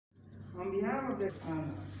On behalf of the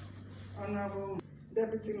Honorable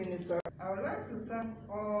Deputy Minister, I would like to thank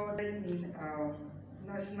all in our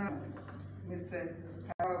national, Mr.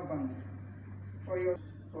 Alban, for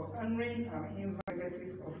honoring our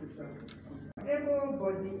executive officer,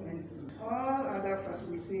 able-bodied and all other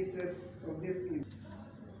facilitators of this meeting.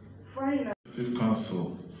 Finally,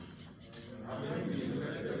 Council.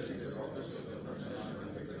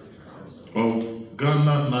 Of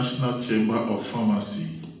Ghana National Chamber of Pharmacy.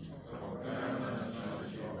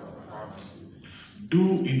 Do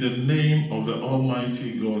in the name of the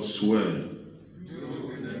Almighty God swear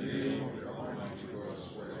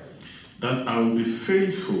that I will be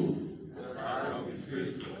faithful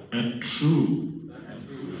and true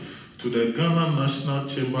to the Ghana National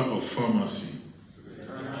Chamber of Pharmacy,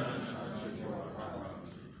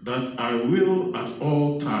 that I will at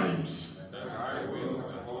all times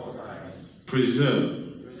preserve,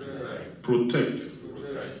 protect,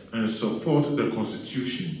 and support the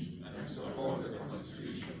Constitution,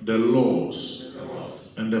 the laws,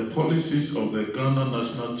 and the policies of the Ghana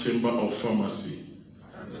National Chamber of Pharmacy,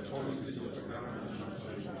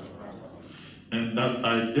 and that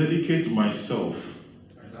I dedicate myself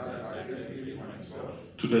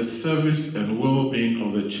to the service and well-being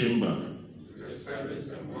of the Chamber.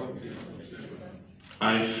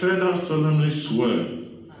 I further solemnly swear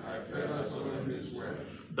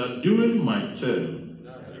that during my term,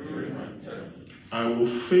 I will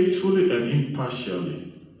faithfully and impartially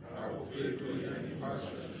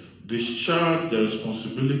discharge the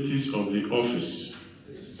responsibilities of the office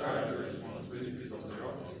to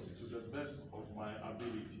the best of my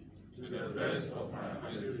ability.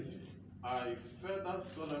 I further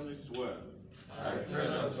solemnly swear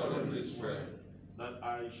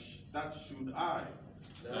that should I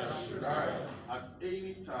at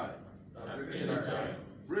any time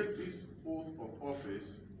break this oath of office,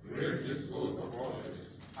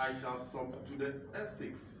 I shall submit to the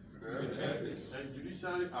Ethics and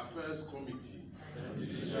Judiciary Affairs Committee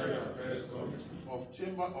of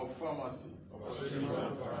Chamber of Pharmacy,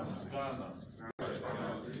 Ghana.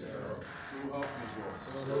 So help me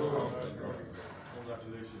God.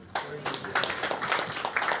 Congratulations.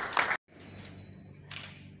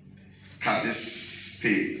 Can this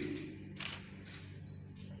stay?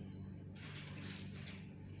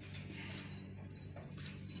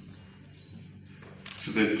 To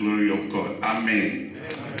the glory of God. Amen.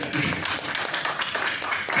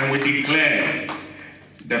 And we declare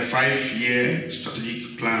the 5-year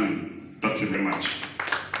strategic plan. Thank you very much.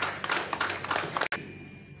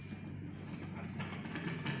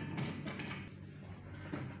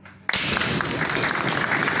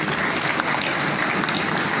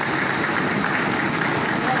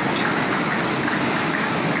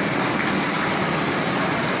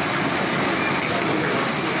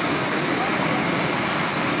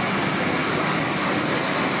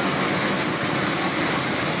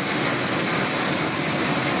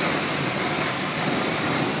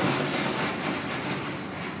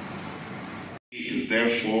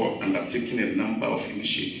 Therefore, undertaking a number of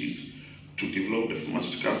initiatives to develop the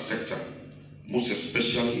pharmaceutical sector, most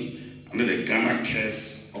especially under the Ghana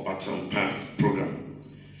Cares Obatampa program.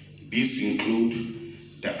 These include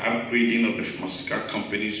the upgrading of the pharmaceutical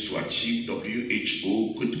companies to achieve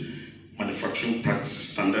WHO Good Manufacturing Practices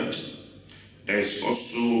standard. There is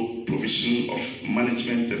also provision of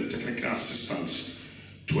management and technical assistance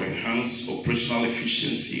to enhance operational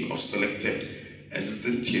efficiency of selected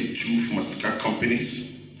existing Tier 2 pharmaceutical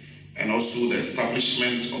companies, and also the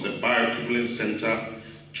establishment of the Bioequivalence Center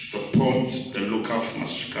to support the local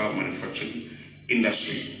pharmaceutical manufacturing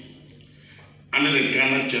industry. Under the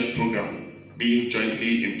Ghana JET program, being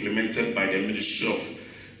jointly implemented by the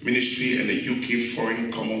Ministry and the UK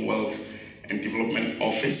Foreign Commonwealth and Development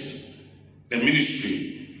Office, the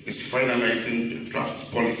Ministry is finalizing the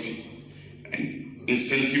draft policy and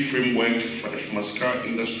incentive framework for the pharmaceutical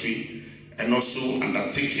industry, and also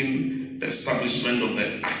undertaking the establishment of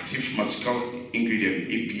the active pharmaceutical ingredient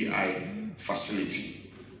API facility.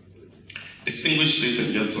 Distinguished ladies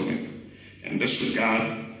and gentlemen, in this regard,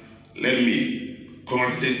 let me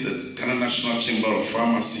congratulate the Ghana National Chamber of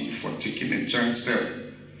Pharmacy for taking a giant step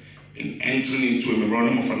in entering into a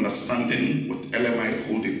memorandum of understanding with LMI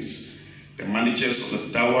Holdings, the managers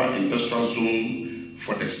of the Dawa Industrial Zone,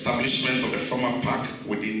 for the establishment of the pharma park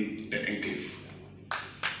within the enclave.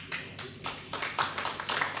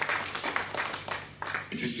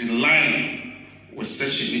 It is in line with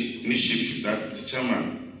such an initiative that the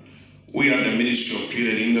chairman, we at the Ministry of Trade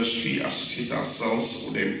and Industry associate ourselves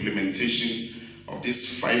with the implementation of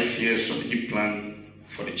this 5-year strategic plan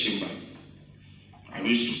for the chamber. I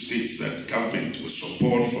wish to state that government, with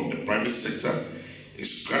support from the private sector,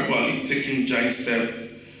 is gradually taking giant steps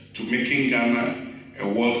to making Ghana a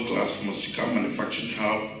world-class pharmaceutical manufacturing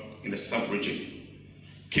hub in the sub-region,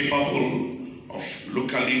 capable of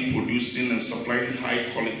locally producing and supplying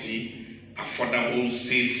high-quality, affordable,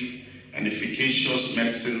 safe, and efficacious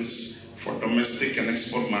medicines for domestic and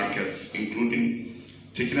export markets, including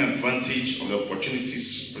taking advantage of the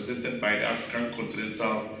opportunities presented by the African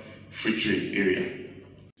Continental Free Trade Area.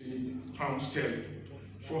 Pound sterling,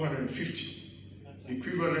 450,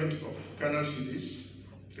 equivalent of Ghana cedis,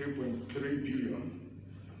 3.3 billion,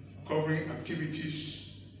 covering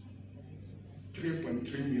activities,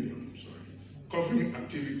 3.3 million, covering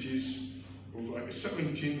activities over a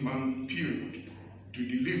 17-month period to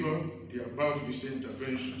deliver the above listed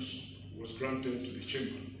interventions was granted to the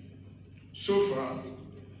Chamber. So far,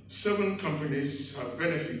 7 companies have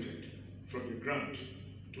benefited from the grant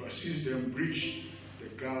to assist them bridge the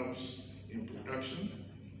gaps in production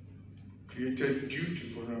created due to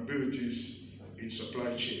vulnerabilities in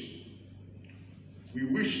supply chain. We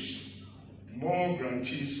wished more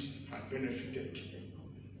grantees had benefited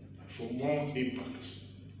for more impact.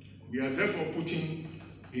 We are therefore putting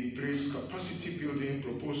in place capacity building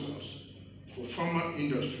proposals for pharma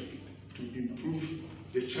industry to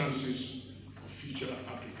improve the chances of future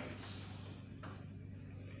applicants.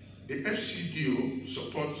 The FCDO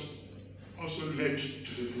support also led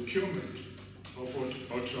to the procurement of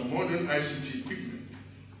ultra-modern ICT equipment,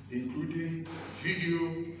 including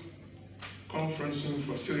video conferencing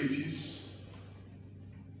facilities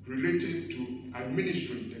related to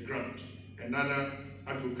administering the grant and other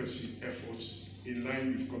advocacy efforts in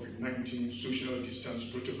line with COVID-19 social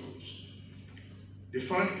distance protocols. The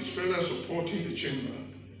fund is further supporting the Chamber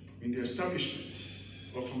in the establishment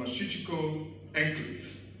of pharmaceutical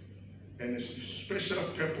enclave and a special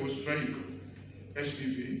purpose vehicle,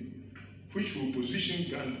 SPV, which will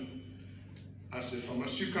position Ghana as a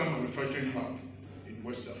pharmaceutical manufacturing hub in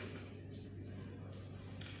West Africa.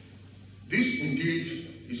 This indeed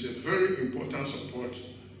is a very important support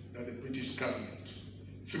that the British government,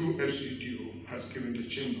 through FCDO, has given the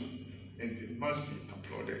Chamber, and they must be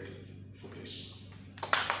applauded for this.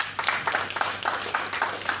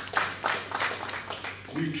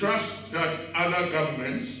 We trust that other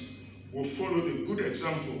governments will follow the good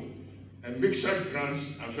example and make such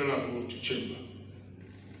grants available to Chamber.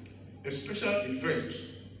 A special event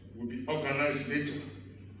will be organized later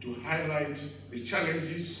to highlight the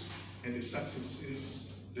challenges and the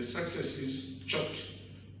successes chalked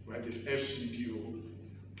by the FCDO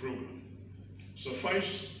program.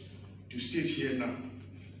 Suffice to state here now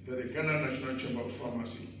that the Ghana National Chamber of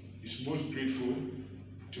Pharmacy is most grateful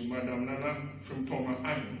to Madam Nana Frimpong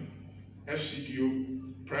Ayin,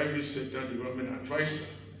 FCDO Private Sector Development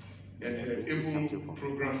Advisor, and her able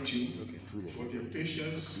program team for their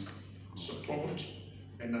patience, support,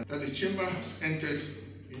 and that the Chamber has entered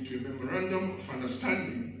into a memorandum of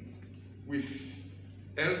understanding with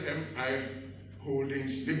LMI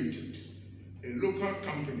Holdings Limited, a local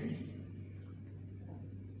company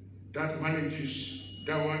that manages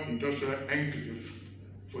Dawa Industrial Enclave,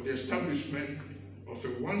 for the establishment of a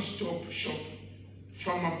one-stop shop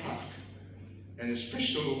pharma park and a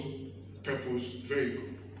special purpose vehicle.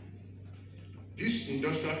 This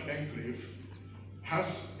industrial enclave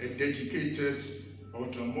has a dedicated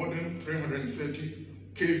ultra-modern 330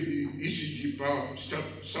 kV ECG power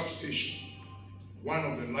substation, one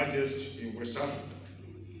of the largest in West Africa,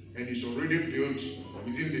 and is already built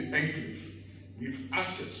within the enclave with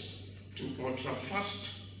access to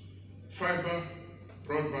ultra-fast fiber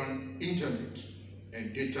broadband internet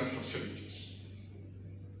and data facilities.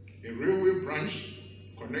 A railway branch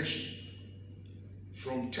connection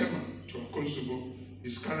from Tema to Akonsebo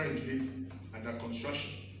is currently under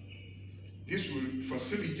construction. This will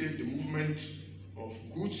facilitate the movement of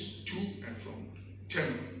goods to and from Tema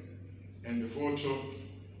and the Volta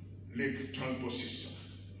Lake transport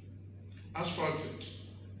system. Asphalted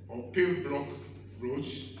or paved block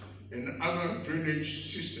roads and other drainage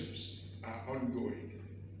systems are ongoing.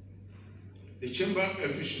 The Chamber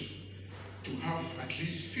envisions to have at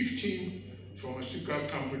least 15 pharmaceutical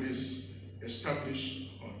companies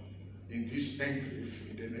established in this enclave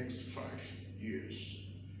in the next 5 years.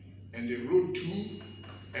 And the road to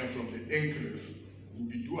and from the enclave will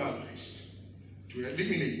be dualized to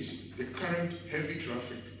eliminate the current heavy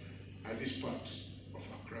traffic at this part of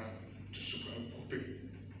Accra to Sukakope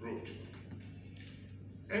Road.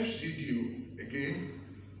 FCDO again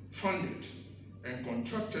funded and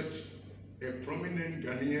contracted a prominent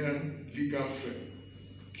Ghanaian legal firm,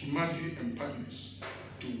 Kimathi and Partners,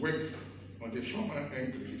 to work on the former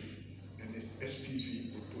enclave and the SPV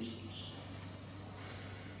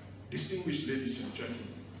Distinguished ladies and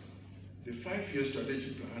gentlemen, the 5-year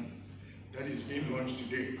strategic plan that is being launched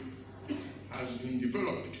today has been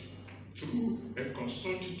developed through a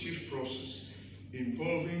consultative process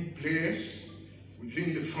involving players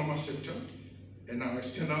within the pharma sector and our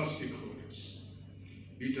external stakeholders.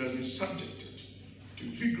 It has been subjected to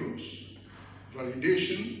vigorous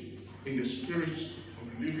validation in the spirit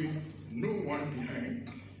of leaving no one behind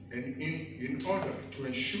and in order to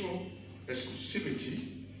ensure exclusivity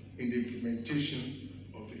in the implementation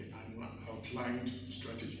of the outlined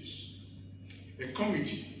strategies. A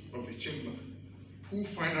committee of the Chamber who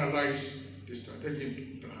finalized the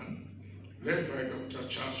strategic plan, led by Dr.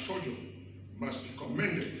 Charles Fojo, must be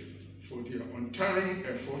commended for their untiring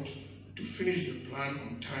effort to finish the plan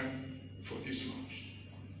on time for this launch.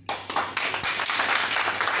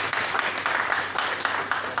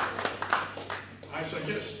 I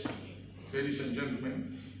suggest, ladies and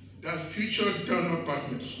gentlemen, that future donor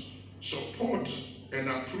partners support and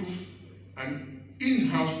approve an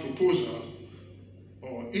in-house proposal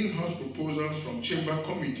or in-house proposals from chamber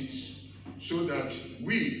committees so that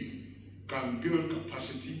we can build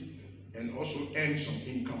capacity and also earn some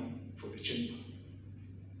income for the chamber.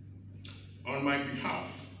 On my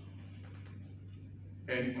behalf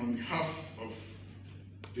and on behalf of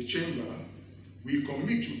the chamber, we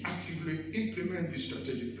commit to actively implement this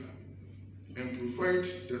strategic plan and provide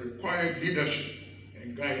the required leadership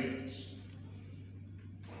and guidance.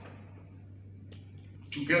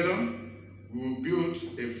 Together, we will build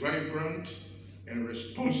a vibrant and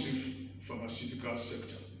responsive pharmaceutical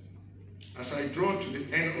sector. As I draw to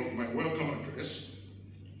the end of my welcome address,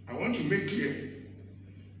 I want to make clear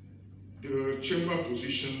the chamber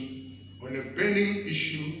position on a burning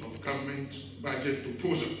issue of government budget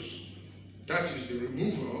proposals. That is the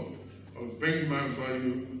removal of benchmark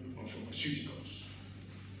value on pharmaceuticals.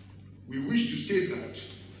 We wish to state that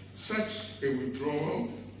such a withdrawal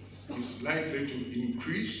is likely to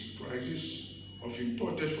increase prices of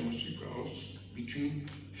imported pharmaceuticals between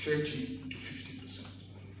 30 to 50%.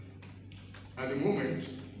 At the moment,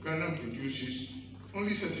 Ghana produces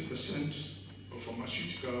only 30% of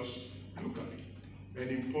pharmaceuticals locally and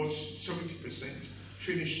imports 70%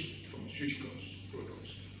 finished pharmaceuticals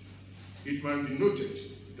products. It must be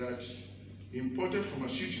noted that imported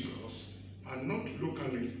pharmaceuticals are not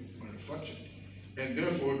locally manufactured and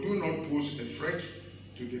therefore do not pose a threat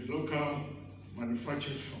to the local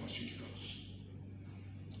manufactured pharmaceuticals.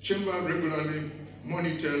 Chamber regularly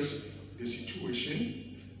monitors the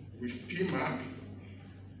situation with PMAC,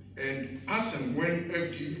 and as and when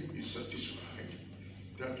FDA is satisfied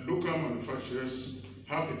that local manufacturers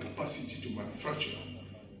have the capacity to manufacture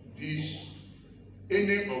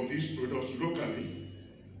any of these products locally,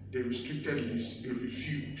 the restricted list is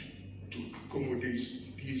reviewed to accommodate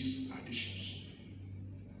these additions.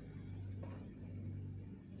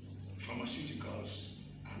 Pharmaceuticals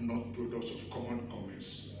are not products of common commerce